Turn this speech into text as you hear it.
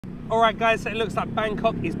Alright guys, so it looks like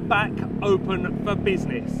Bangkok is back open for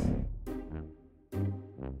business.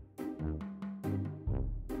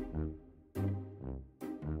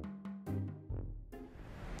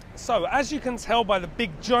 So, as you can tell by the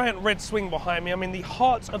big giant red swing behind me, I'm in the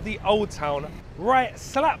heart of the Old Town, right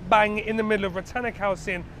slap bang in the middle of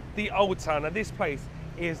Rattanakosin, the Old Town. Now this place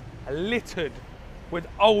is littered with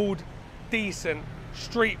old, decent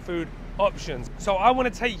street food options. So I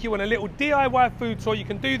want to take you on a little DIY food tour. You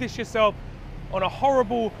can do this yourself on a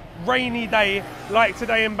horrible rainy day like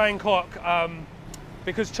today in Bangkok,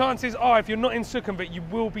 because chances are if you're not in Sukhumvit, you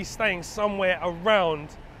will be staying somewhere around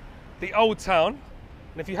the Old Town.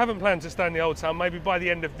 And if you haven't planned to stay in the Old Town, maybe by the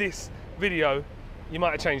end of this video, you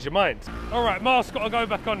might have changed your mind. All right, mask got to go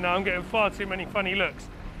back on now. I'm getting far too many funny looks.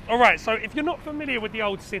 All right, so if you're not familiar with the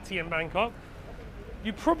old city in Bangkok,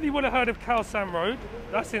 you probably would have heard of Khao San Road.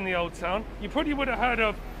 That's in the Old Town. You probably would have heard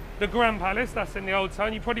of the Grand Palace. That's in the Old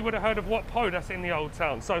Town. You probably would have heard of Wat Po. That's in the Old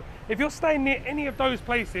Town. So if you're staying near any of those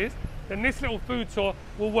places, then this little food tour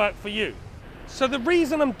will work for you. So the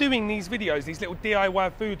reason I'm doing these videos, these little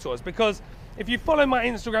DIY food tours, because if you follow my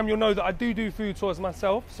Instagram, you'll know that I do food tours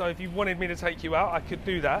myself. So if you wanted me to take you out, I could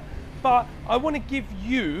do that. But I want to give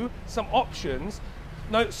you some options.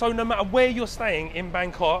 So no matter where you're staying in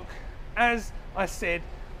Bangkok, as I said,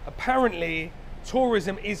 apparently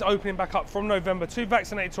tourism is opening back up from November to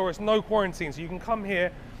vaccinated tourists, no quarantine. So you can come here,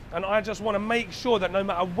 and I just want to make sure that no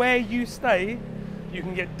matter where you stay, you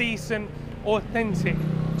can get decent, authentic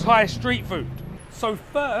Thai street food. So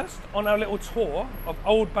first, on our little tour of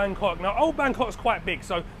Old Bangkok. Now, Old Bangkok is quite big,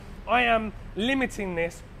 so I am limiting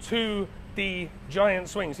this to the giant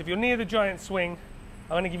swings. If you're near the giant swing, I'm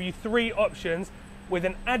going to give you 3 options with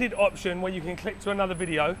an added option where you can click to another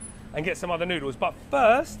video and get some other noodles. But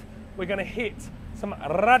first, we're going to hit some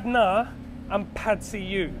Rad Na and Pad See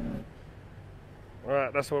Ew. All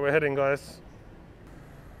right, that's where we're heading, guys.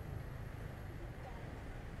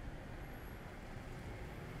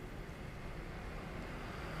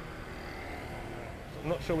 I'm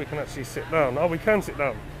not sure we can actually sit down. Oh, we can sit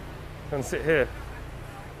down. We can sit here.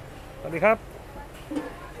 Sawasdee krab.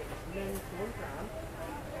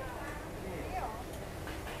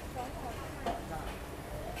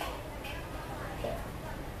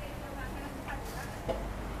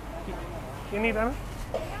 You need that?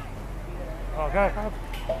 Okay.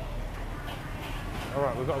 All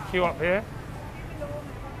right, we've got a queue up here.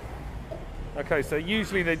 Okay, so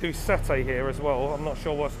usually they do satay here as well. I'm not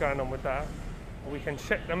sure what's going on with that. We can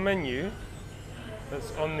check the menu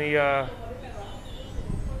that's on the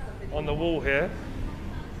wall here.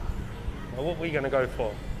 Now, what are we going to go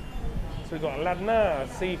for? So we've got Rad Na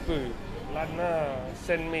seafood, Rad Na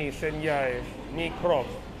sen mi, sen yai, mi krob.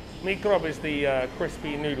 Mi krob is the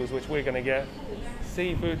crispy noodles which we're going to get.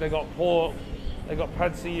 Seafood, they got pork, they got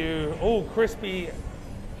Pad See Ew. Oh, crispy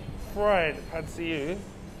fried Pad See Ew.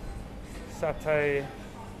 Satay.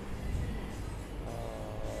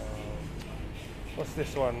 What's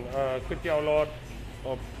this one? Kuay Teow Rod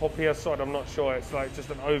or Popia Sod, I'm not sure. It's like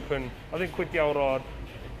just an open, I think Kuay Teow Rod.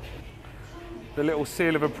 The little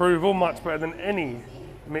seal of approval, much better than any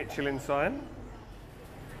Michelin sign.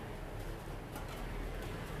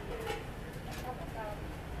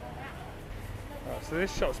 So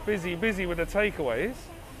this shop's busy with the takeaways.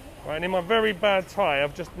 Right, and in my very bad Thai,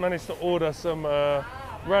 I've just managed to order some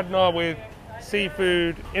Rad Na with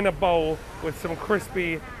seafood in a bowl with some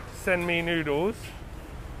crispy sen mi noodles.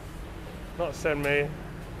 Not sen mi,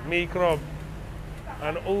 mi krob.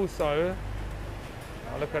 And also,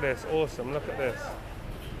 oh, look at this, awesome, look at this.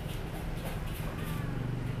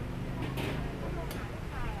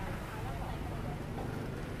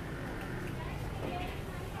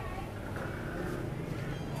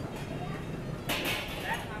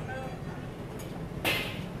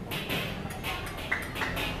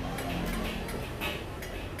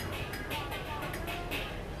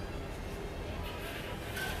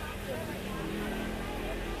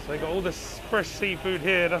 They got all this fresh seafood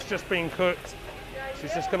here that's just been cooked.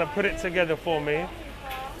 She's just going to put it together for me,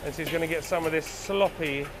 and she's going to get some of this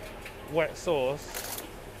sloppy wet sauce.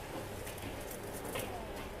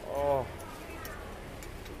 Oh,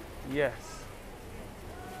 yes.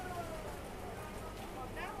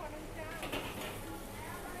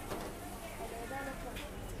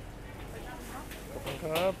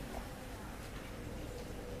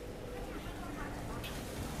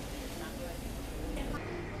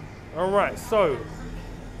 All right, so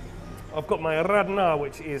I've got my Rad Na,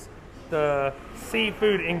 which is the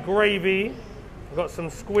seafood in gravy. I've got some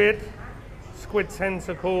squid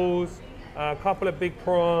tentacles, a couple of big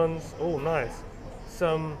prawns. Oh, nice.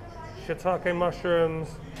 Some shiitake mushrooms,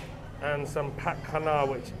 and some pak khana,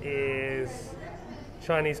 which is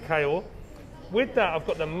Chinese kale. With that, I've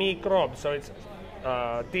got the mi grob, so it's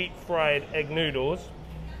deep fried egg noodles.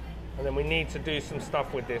 And then we need to do some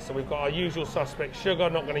stuff with this. So we've got our usual suspect, sugar,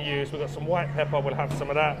 not going to use. We've got some white pepper, we'll have some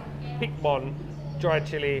of that. Pik bon, dried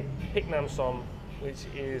chili, pik nam som, which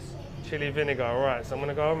is chili vinegar. All right, so I'm going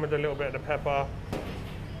to go in with a little bit of the pepper.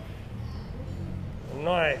 A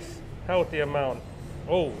nice, healthy amount.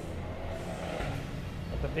 Oh,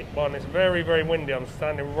 the pik bon is very, very windy. I'm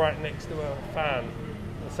standing right next to a fan.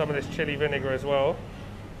 And some of this chili vinegar as well.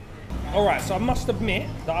 All right, so I must admit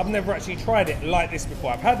that I've never actually tried it like this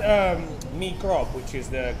before. I've had mi grob, which is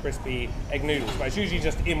the crispy egg noodles, but it's usually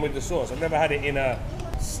just in with the sauce. I've never had it in a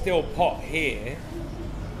still pot here.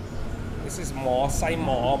 This is more, say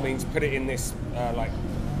more, means put it in this like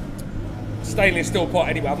stainless steel pot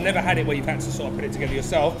anyway. I've never had it where you've had to sort of put it together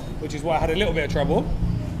yourself, which is why I had a little bit of trouble.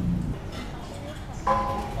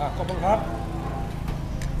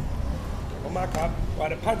 Right,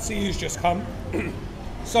 the pad see-ew's just come.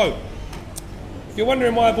 So, if you're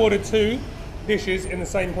wondering why I've ordered 2 dishes in the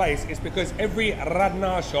same place, it's because every Rad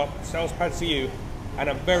Na shop sells pad see ew and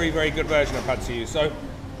a very, very good version of pad see ew. So,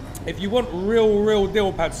 if you want real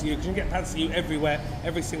deal pad see ew, because you can get pad see ew everywhere,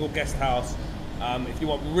 every single guest house. If you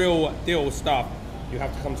want real deal stuff, you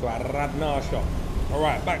have to come to our Rad Na shop. All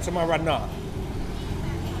right, back to my Rad Na.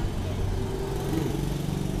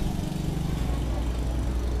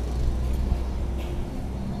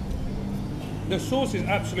 The sauce is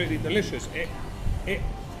absolutely delicious. It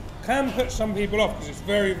can put some people off because it's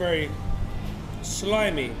very, very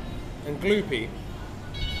slimy and gloopy.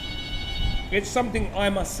 It's something I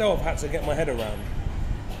myself had to get my head around.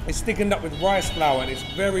 It's thickened up with rice flour and it's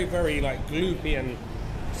very, very like gloopy and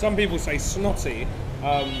some people say snotty.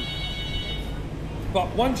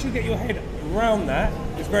 But once you get your head around that,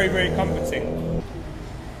 it's very, very comforting.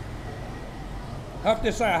 I have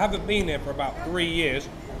to say I haven't been here for about 3 years.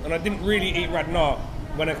 And I didn't really eat Rad Na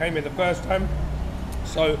when I came here the first time.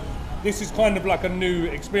 So this is kind of like a new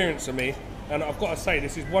experience for me. And I've got to say,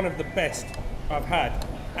 this is one of the best I've had.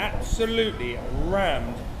 Absolutely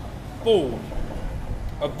rammed full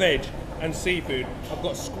of veg and seafood. I've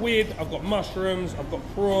got squid, I've got mushrooms, I've got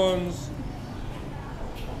prawns.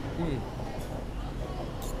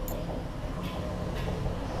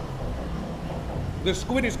 The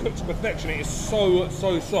squid is cooked to perfection. It is so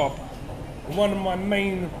soft. One of my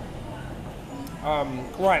main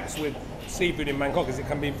gripes with seafood in Bangkok is it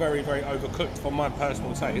can be very, very overcooked for my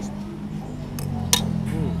personal taste.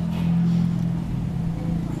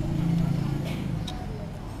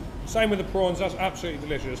 Same with the prawns, that's absolutely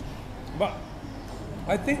delicious. But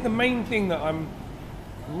I think the main thing that I'm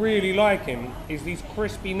really liking is these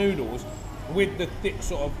crispy noodles with the thick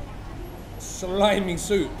sort of slimy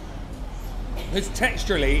soup. Because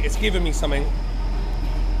texturally, it's giving me something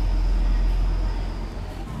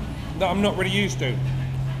that I'm not really used to.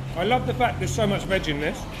 I love the fact there's so much veg in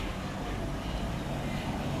this.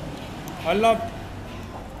 I love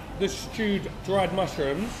the stewed dried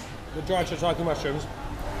mushrooms, the dried shiitake mushrooms.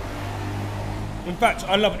 In fact,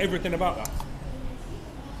 I love everything about that.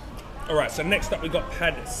 All right, so next up we got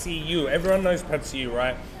pad see ew. Everyone knows pad see ew,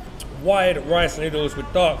 right? Wide rice noodles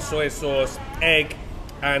with dark soy sauce, egg,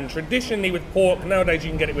 and traditionally with pork. Nowadays you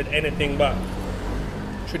can get it with anything, but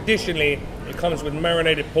traditionally it comes with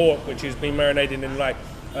marinated pork, which has been marinated in like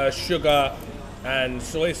sugar and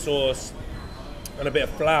soy sauce and a bit of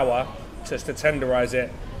flour just to tenderize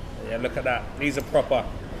it. Yeah, look at that. These are proper.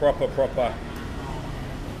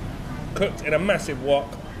 Cooked in a massive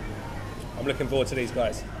wok. I'm looking forward to these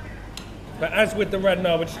guys. But as with the Rad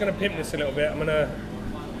Na, we're just going to pimp this a little bit. I'm going to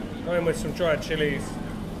go in with some dried chilies.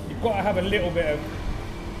 You've got to have a little bit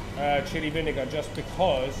of chili vinegar just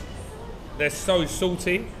because they're so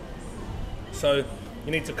salty. So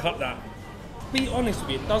you need to cut that. Be honest with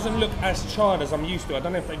you, it doesn't look as charred as I'm used to. I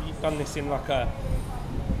don't know if they've done this in like a...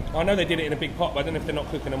 I know they did it in a big pot, but I don't know if they're not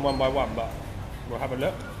cooking them one by one, but we'll have a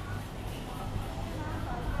look.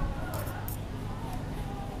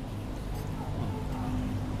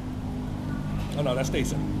 Oh no, that's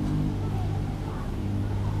decent.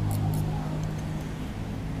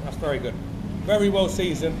 That's very good. Very well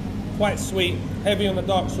seasoned, quite sweet, heavy on the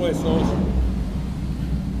dark soy sauce.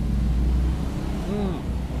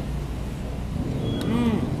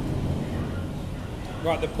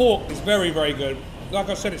 Right, the pork is very, very good. Like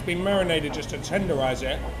I said, it's been marinated just to tenderize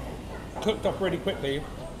it. Cooked up really quickly.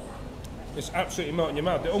 It's absolutely melting in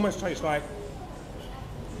your mouth. It almost tastes like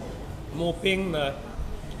more ping, the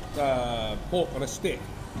pork on a stick.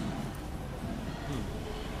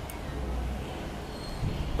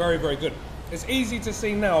 Very, very good. It's easy to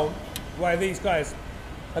see now why these guys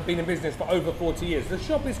have been in business for over 40 years. The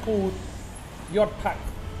shop is called Yot Phak,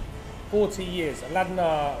 40 years. Rad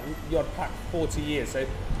Na Yot Phak, 40 years. So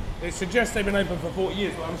it suggests they've been open for 40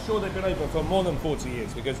 years, but I'm sure they've been open for more than 40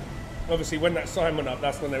 years because obviously when that sign went up,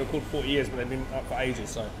 that's when they were called 40 years, but they've been up for ages.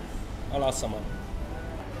 So I'll ask someone.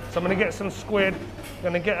 So I'm going to get some squid,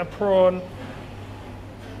 going to get a prawn,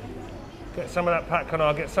 get some of that pat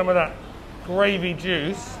canard, get some of that gravy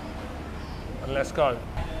juice, and let's go.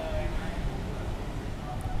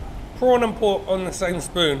 Prawn and pork on the same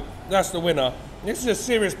spoon, that's the winner. This is a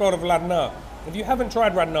serious bowl of Rad Na. If you haven't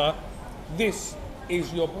tried Rad Na, this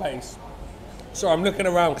is your place. So I'm looking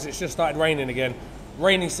around because it's just started raining again.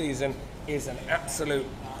 Rainy season is an absolute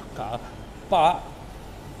cut. But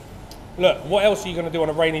look, what else are you going to do on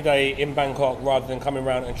a rainy day in Bangkok rather than coming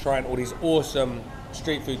around and trying all these awesome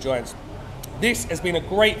street food joints? This has been a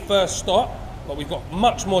great first stop, but we've got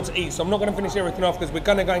much more to eat. So I'm not going to finish everything off because we're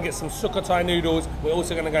going to go and get some Sukhothai noodles. We're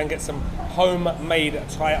also going to go and get some homemade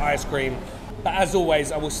Thai ice cream. But as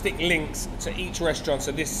always, I will stick links to each restaurant.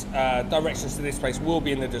 So this directions to this place will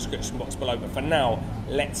be in the description box below. But for now,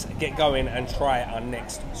 let's get going and try our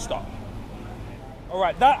next stop. All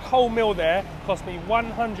right, that whole meal there cost me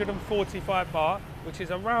 145 baht, which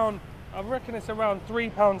is around, I reckon it's around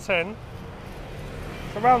 £3.10.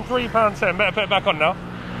 It's around £3.10. Better put it back on now.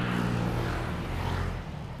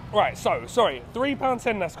 Right, so, sorry,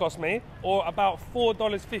 £3.10 that's cost me, or about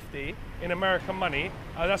 $4.50 in American money.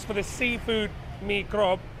 That's for the seafood mee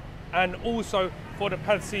krob and also for the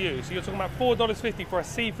pad see ew. So you're talking about $4.50 for a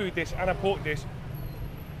seafood dish and a pork dish.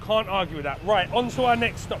 Can't argue with that. Right, on to our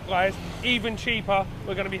next stop, guys. Even cheaper.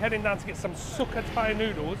 We're going to be heading down to get some Sukhothai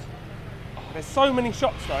noodles. Oh, there's so many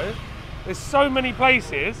shops, though. There's so many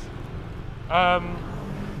places. I'm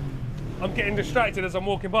getting distracted as I'm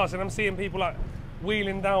walking past, and I'm seeing people like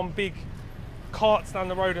wheeling down big carts down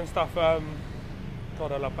the road and stuff. God,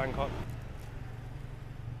 I love Bangkok.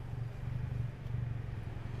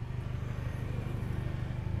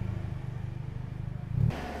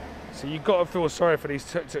 So you've got to feel sorry for these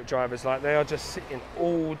tuk-tuk drivers. Like, they are just sitting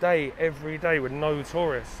all day, every day with no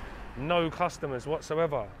tourists, no customers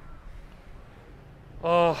whatsoever.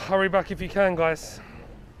 Oh, hurry back if you can, guys.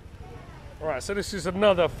 All right, so this is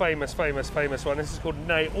another famous one. This is called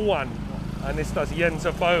Nay Oan, and this does yen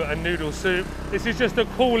pho and noodle soup. This is just a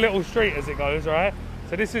cool little street as it goes, right?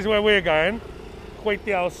 So this is where we're going, Kuay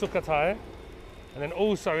Teow Sukhothai. And then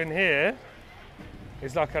also in here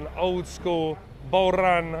is like an old school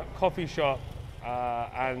Boran coffee shop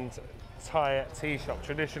and Thai tea shop,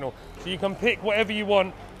 traditional. So you can pick whatever you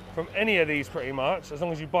want from any of these pretty much, as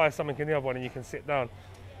long as you buy something in the other one and you can sit down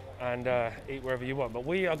and eat wherever you want. But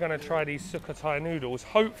we are going to try these Sukhothai noodles,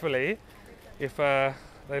 hopefully, if they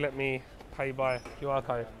let me pay by QR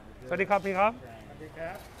code. Sawasdee krapพี่ครับ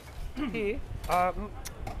พี่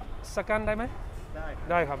สแกนได้ไหม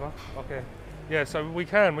ได้ครับ okay. Yeah, so we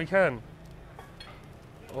can.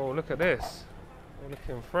 Oh, look at this. Oh,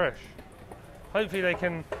 looking fresh. Hopefully they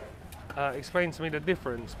can explain to me the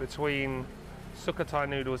difference between Sukhothai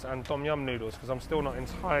noodles and Tom Yum noodles, because I'm still not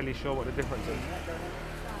entirely sure what the difference is.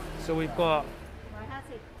 So we've got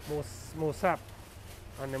more sap,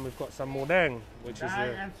 and then we've got some more dang, which is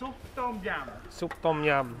and soup tom yum. Soup tom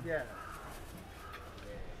yum. Yeah.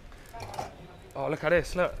 Oh, look at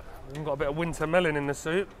this, look. We've got a bit of winter melon in the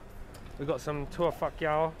soup. We've got some tua phak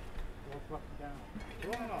yao.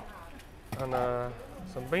 And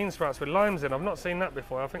some bean sprouts with limes in. I've not seen that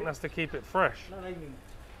before. I think that's to keep it fresh.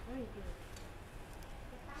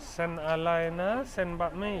 Sen alai na, sen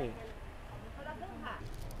bat mi.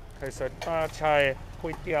 Okay, so Ta Chai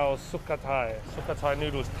Kuay Teow Sukhothai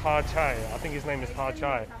noodles, Ta Chai. I think his name is Ta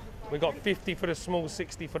Chai. We got 50 for the small,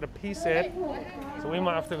 60 for the piece head. So we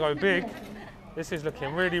might have to go big. This is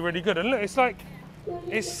looking really, really good. And look, it's like,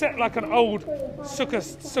 it's set like an old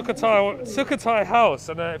Sukhothai house.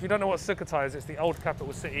 And if you don't know what Sukhothai is, it's the old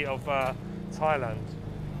capital city of Thailand.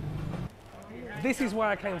 This is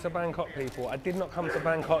why I came to Bangkok, people. I did not come to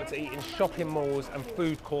Bangkok to eat in shopping malls and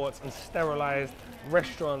food courts and sterilised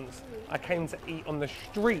restaurants. I came to eat on the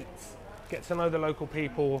streets, get to know the local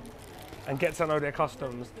people and get to know their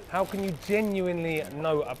customs. How can you genuinely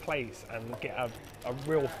know a place and get a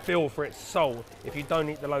real feel for its soul if you don't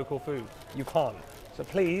eat the local food? You can't. So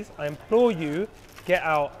please, I implore you, get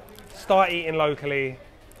out, start eating locally.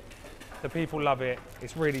 The people love it,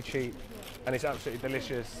 it's really cheap and it's absolutely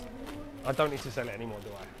delicious. I don't need to sell it anymore, do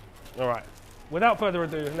I? All right, without further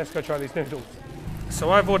ado, let's go try these noodles.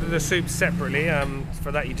 So I've ordered the soup separately.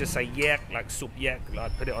 For that you just say yak, like soup yak,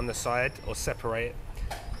 like put it on the side or separate it.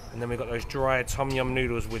 And then we've got those dry tom yum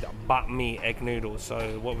noodles with banh mi egg noodles.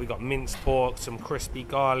 So what we got, minced pork, some crispy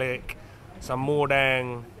garlic, some more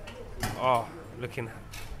dang. Oh, looking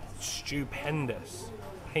stupendous.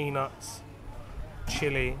 Peanuts,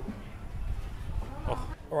 chili. Oh.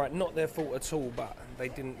 All right, not their fault at all, but they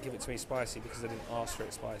didn't give it to me spicy because I didn't ask for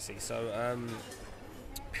it spicy. So,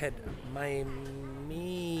 ped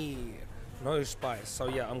me no spice. So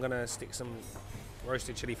yeah, I'm gonna stick some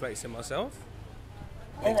roasted chili flakes in myself.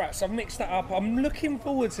 All right, so I've mixed that up. I'm looking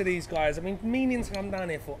forward to these guys. I've been meaning to come down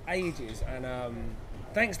here for ages, and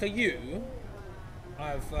thanks to you,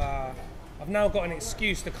 I've now got an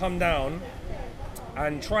excuse to come down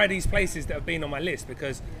and try these places that have been on my list,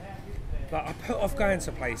 because like, I put off going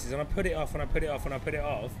to places and I put it off and I put it off and I put it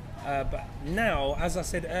off. But now, as I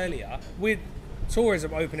said earlier, with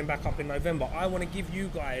tourism opening back up in November, I want to give you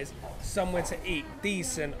guys somewhere to eat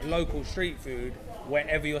decent local street food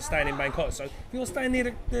wherever you're staying in Bangkok. So if you're staying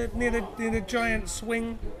near the giant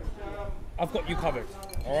swing, I've got you covered.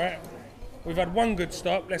 All right. We've had one good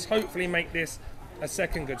stop. Let's hopefully make this a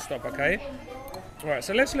second good stop. Okay. All right.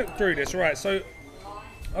 So let's look through this. All right. So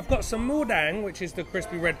I've got some mudang, which is the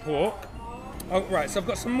crispy red pork. Oh, right. So I've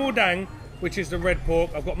got some mudang, which is the red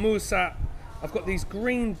pork. I've got musat. I've got these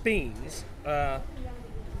green beans.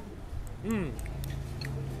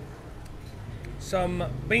 Some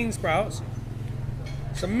bean sprouts,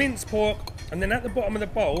 some minced pork, and then at the bottom of the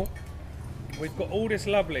bowl we've got all this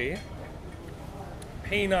lovely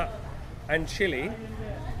peanut and chili.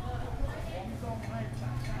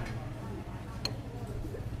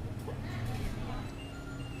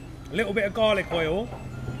 A little bit of garlic oil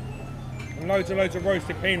and loads of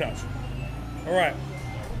roasted peanuts. All right,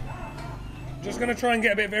 just gonna try and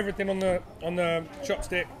get a bit of everything on the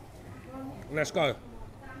chopstick. Let's go.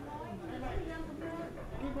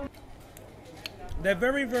 They're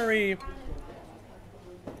very, very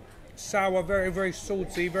sour, very, very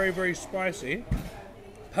salty, very, very spicy.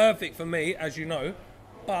 Perfect for me, as you know,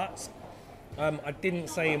 but I didn't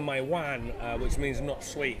say in my wan, which means not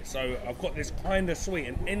sweet. So I've got this kind of sweet,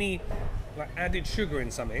 and any like added sugar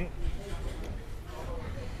in something,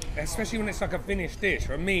 especially when it's like a finished dish,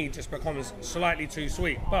 for me just becomes slightly too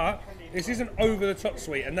sweet. But this isn't over the top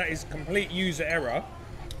sweet, and that is complete user error.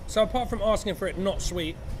 So apart from asking for it not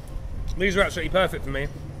sweet, these are absolutely perfect for me.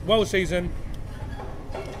 Well seasoned,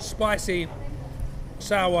 spicy,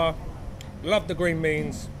 sour. Love the green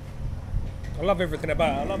beans. I love everything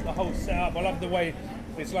about it. I love the whole setup. I love the way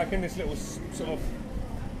it's like in this little sort of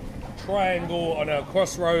triangle on a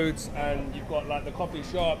crossroads, and you've got like the coffee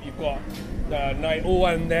shop, you've got the night all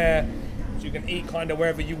in there, so you can eat kind of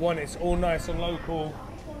wherever you want. It's all nice and local.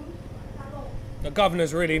 The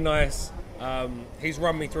governor's really nice. He's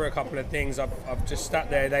run me through a couple of things. I've just sat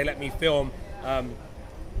there, they let me film.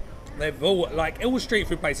 They've all, like all street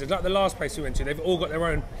food places, like the last place we went to, they've all got their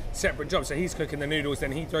own separate jobs. So he's cooking the noodles,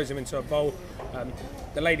 then he throws them into a bowl.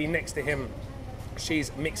 The lady next to him,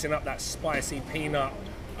 she's mixing up that spicy peanut,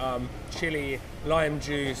 chili, lime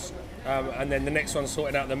juice, and then the next one's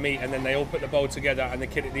sorting out the meat, and then they all put the bowl together, and the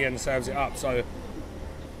kid at the end serves it up. So,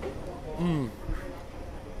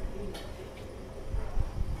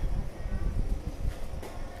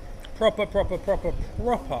 proper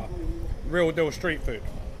real deal street food.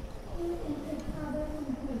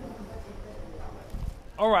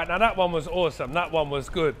 All right, now that one was awesome. That one was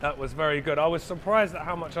good. That was very good. I was surprised at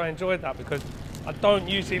how much I enjoyed that, because I don't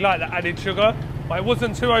usually like the added sugar, but it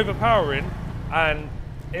wasn't too overpowering, and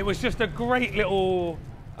it was just a great little.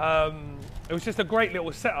 It was just a great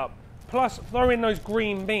little setup. Plus, throw in those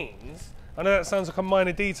green beans. I know that sounds like a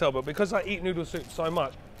minor detail, but because I eat noodle soup so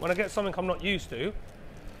much, when I get something I'm not used to,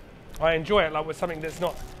 I enjoy it like with something that's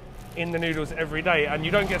not in the noodles every day. And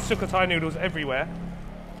you don't get Sukhothai noodles everywhere.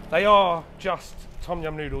 They are just tom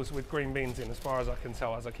yum noodles with green beans in, as far as I can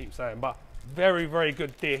tell, as I keep saying. But very, very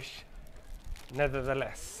good dish,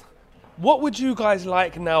 nevertheless. What would you guys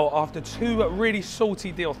like now after three really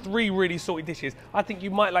salty dishes? I think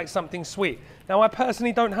you might like something sweet. Now, I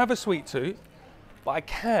personally don't have a sweet tooth, but I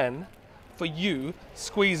can, for you,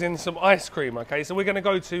 squeeze in some ice cream, okay? So we're gonna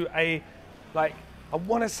go to a, like, I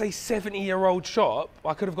want to say 70-year-old shop.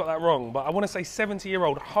 I could have got that wrong, but I want to say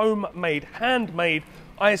 70-year-old homemade, handmade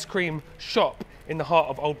ice cream shop in the heart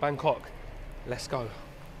of old Bangkok. Let's go.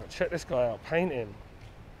 Check this guy out, painting.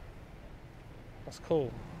 That's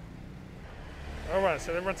cool. All right,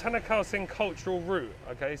 so the Rattanakosin cultural route.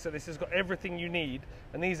 Okay, so this has got everything you need,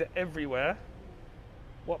 and these are everywhere.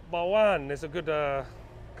 What Bawan? There's a good Khao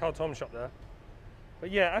Tom shop there.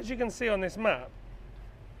 But yeah, as you can see on this map,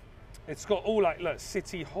 it's got all like, look,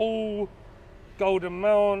 City Hall, Golden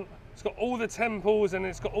Mount. It's got all the temples, and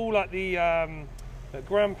it's got all like the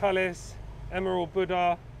Grand Palace, Emerald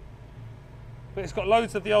Buddha. but it's got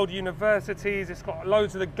loads of the old universities, it's got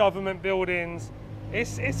loads of the government buildings.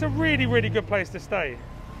 It's a really, really good place to stay.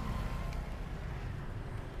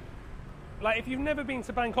 Like, if you've never been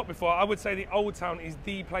to Bangkok before, I would say the Old Town is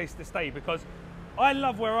the place to stay, because I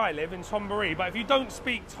love where I live in Thonburi, but if you don't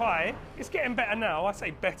speak Thai, it's getting better now. I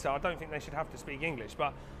say better, I don't think they should have to speak English,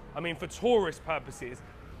 but I mean, for tourist purposes,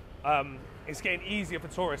 it's getting easier for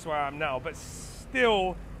tourists where I am now, but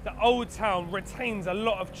still, the Old Town retains a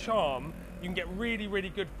lot of charm. You can get really, really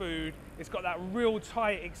good food. It's got that real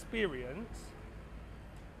Thai experience,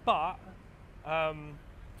 but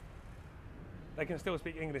they can still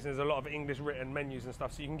speak English. There's a lot of English written menus and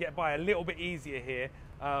stuff, so you can get by a little bit easier here.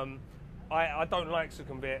 I don't like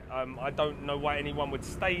Sukhumvit. I don't know why anyone would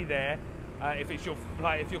stay there. If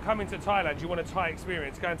you're coming to Thailand, you want a Thai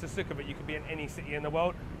experience, going to Sukhumvit, you could be in any city in the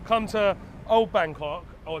world. Come to Old Bangkok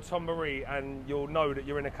or Thonburi and you'll know that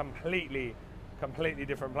you're in a completely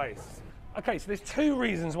different place. Okay, so there's two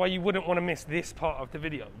reasons why you wouldn't want to miss this part of the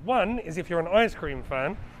video. One is if you're an ice cream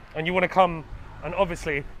fan and you want to come and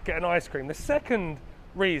obviously get an ice cream. The second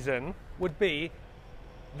reason would be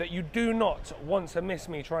that you do not want to miss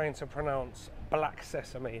me trying to pronounce black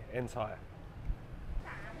sesame in Thai.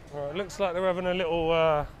 All right, looks like they're having a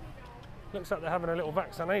little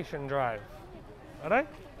vaccination drive. Are they?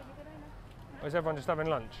 Or is everyone just having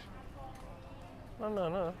lunch?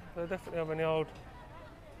 No, they're definitely having the old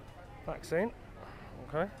vaccine.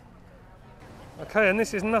 Okay, and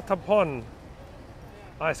this is Natthaphon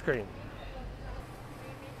Ice Cream.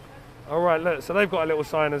 All right, look, so they've got a little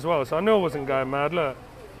sign as well, so I knew I wasn't going mad, look.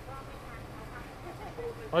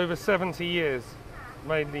 Over 70 years,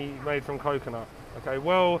 made from coconut. Okay,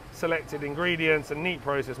 well selected ingredients and neat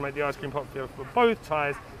process make the ice cream popular for both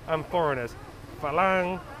Thais and foreigners.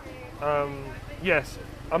 Phalang, yes,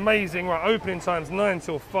 amazing. Right, opening times 9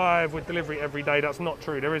 till 5 with delivery every day. That's not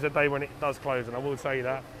true. There is a day when it does close, and I will say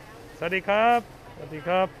that. Sadikap,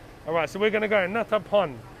 Sadikap. All right, so we're going to go in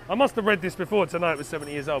Natthaphon. I must have read this before tonight. Was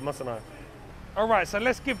 70 years old, mustn't I? All right, so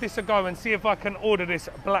let's give this a go and see if I can order this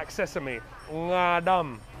black sesame. Nga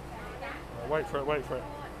Dum. Wait for it.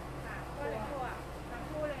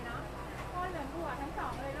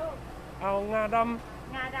 Oh, Nga Dum.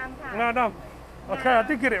 Nga Dum. Okay, I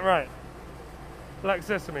did get it right. Black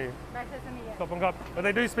sesame. Black sesame, yeah. Top and cup. But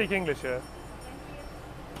they do speak English here.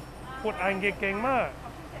 Put Angik King Ma.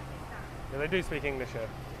 Yeah, they do speak English here.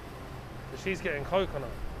 But she's getting coconut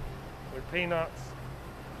with peanuts.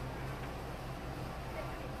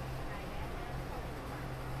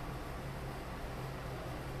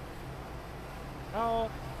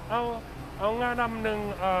 I'll Nga Dum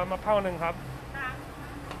nung ma pao nung hub.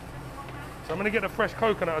 So I'm going to get the fresh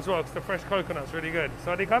coconut as well, because the fresh coconut's really good.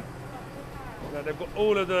 Sawadee Cup. They've got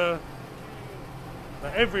all of the...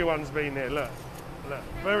 everyone's been here, look.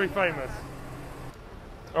 Very famous.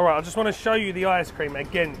 All right, I just want to show you the ice cream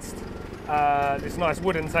against this nice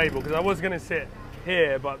wooden table, because I was going to sit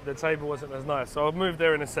here, but the table wasn't as nice. So I'll move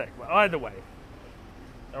there in a sec, but either way.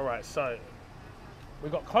 All right, so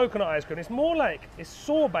we've got coconut ice cream. It's more like, it's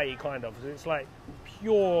sorbet kind of. It's like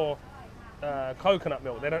pure coconut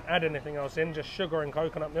milk. They don't add anything else in, just sugar and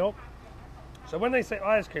coconut milk. So when they say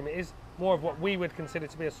ice cream, it is more of what we would consider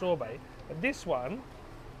to be a sorbet. But this one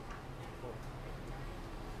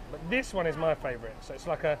is my favorite. So it's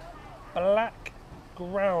like a black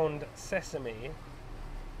ground sesame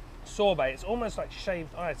sorbet. It's almost like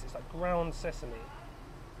shaved ice. It's like ground sesame,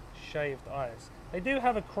 shaved ice. They do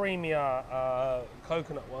have a creamier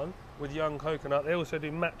coconut one with young coconut. They also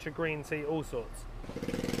do matcha green tea, all sorts.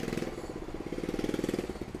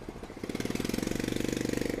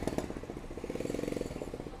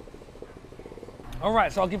 All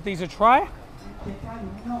right, so I'll give these a try.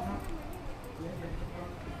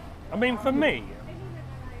 I mean, for me,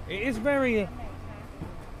 it is it's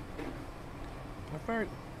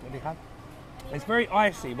very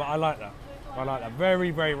icy, but I like that.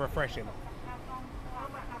 Very, very refreshing.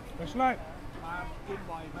 It's like...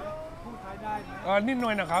 นิดหน่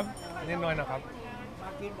อยนะครับ นิดหน่อยนะครับ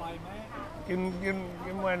กิน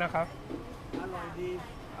บ่อยนะครับ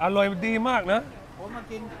อร่อยดีมากนะ ผมมา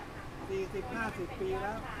กิน 40-50 ปีแ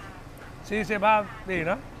ล้ว 45 ปี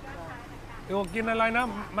นะอยู่กินอะไรนะ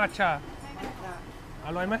มัทฉะอ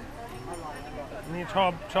ร่อยไหมนี่ชอ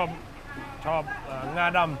บงา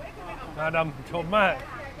ดำชอบมาก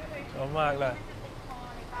เลย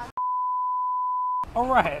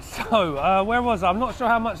Alright, so where was I? I'm not sure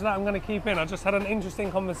how much of that I'm going to keep in. I just had an interesting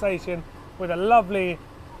conversation with a lovely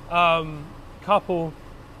couple,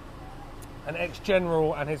 an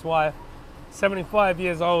ex-general and his wife, 75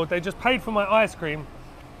 years old. They just paid for my ice cream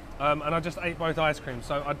and I just ate both ice creams.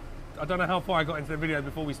 So I don't know how far I got into the video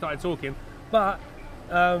before we started talking, But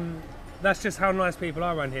that's just how nice people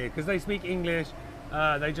are around here, because they speak English.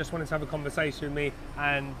 They just wanted to have a conversation with me,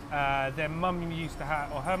 and their mum used to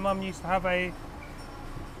have, or her mum used to have her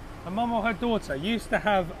mum or her daughter used to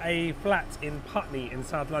have a flat in Putney in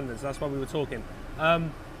South London, so that's why we were talking.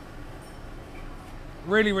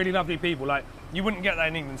 Really, really lovely people. Like, you wouldn't get that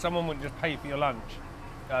in England. Someone wouldn't just pay for your lunch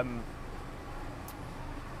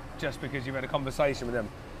just because you've had a conversation with them.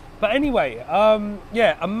 But anyway,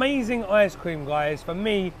 yeah, amazing ice cream, guys. For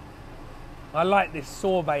me, I like this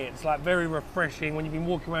sorbet. It's like very refreshing when you've been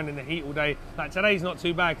walking around in the heat all day. Like, today's not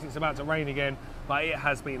too bad because it's about to rain again, but it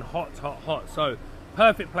has been hot, hot, hot. So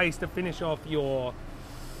perfect place to finish off your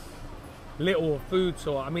little food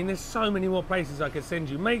tour. I mean, there's so many more places I could send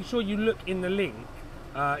you. Make sure you look in the link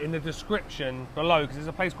in the description below, because there's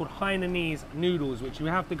a place called Hainanese Noodles, which you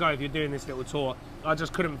have to go if you're doing this little tour. I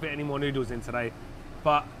just couldn't fit any more noodles in today.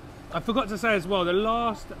 But I forgot to say as well, the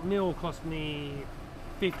last meal cost me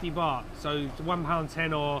 50 baht, so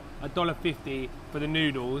 £1.10 or $1.50 for the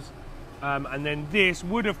noodles, and then this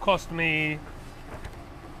would have cost me,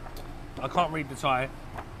 I can't read the Thai,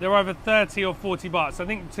 they're either 30 or 40 baht, so I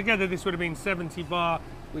think together this would have been 70 baht,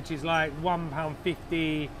 which is like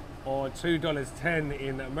 £1.50 or $2.10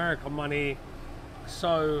 in American money.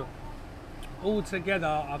 So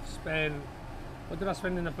altogether I've spent, what did I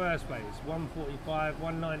spend in the first place? 145,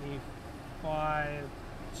 195,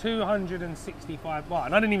 265 baht,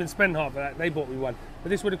 and I didn't even spend half of that, they bought me one. But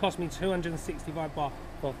this would have cost me 265 baht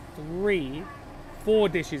for four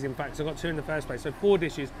dishes, in fact, so I got two in the first place. So 4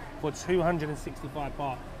 dishes for 265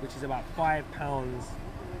 baht, which is about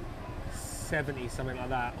 £5.70, something like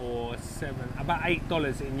that, or about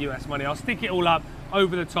 $8 in US money. I'll stick it all up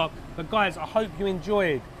over the top. But guys, I hope you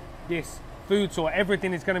enjoyed this food tour.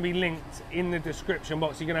 Everything is going to be linked in the description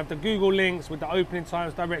box. You're going to have the Google links with the opening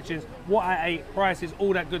times, directions, what I ate, prices,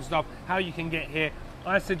 all that good stuff, how you can get here.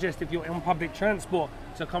 I suggest if you're on public transport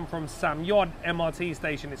to come from Samyod MRT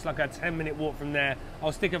station. It's like a 10-minute walk from there.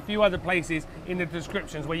 I'll stick a few other places in the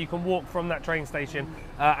descriptions where you can walk from that train station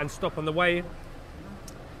and stop on the way.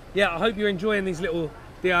 Yeah, I hope you're enjoying these little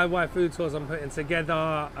DIY food tours I'm putting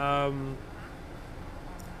together.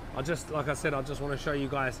 Like I said, I just want to show you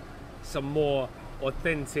guys some more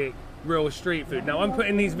authentic, real street food. Now, I'm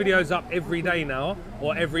putting these videos up every day now,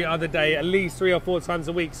 or every other day, at least 3 or 4 times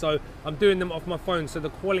a week. So I'm doing them off my phone, so the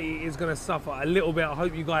quality is going to suffer a little bit. I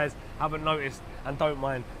hope you guys haven't noticed and don't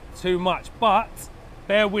mind too much, but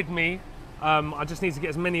bear with me. I just need to get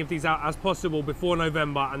as many of these out as possible before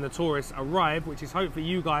November and the tourists arrive, which is hopefully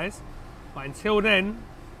you guys. But until then,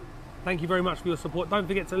 thank you very much for your support. Don't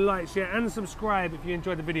forget to like, share and subscribe if you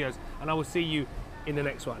enjoyed the videos, and I will see you in the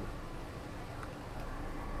next one.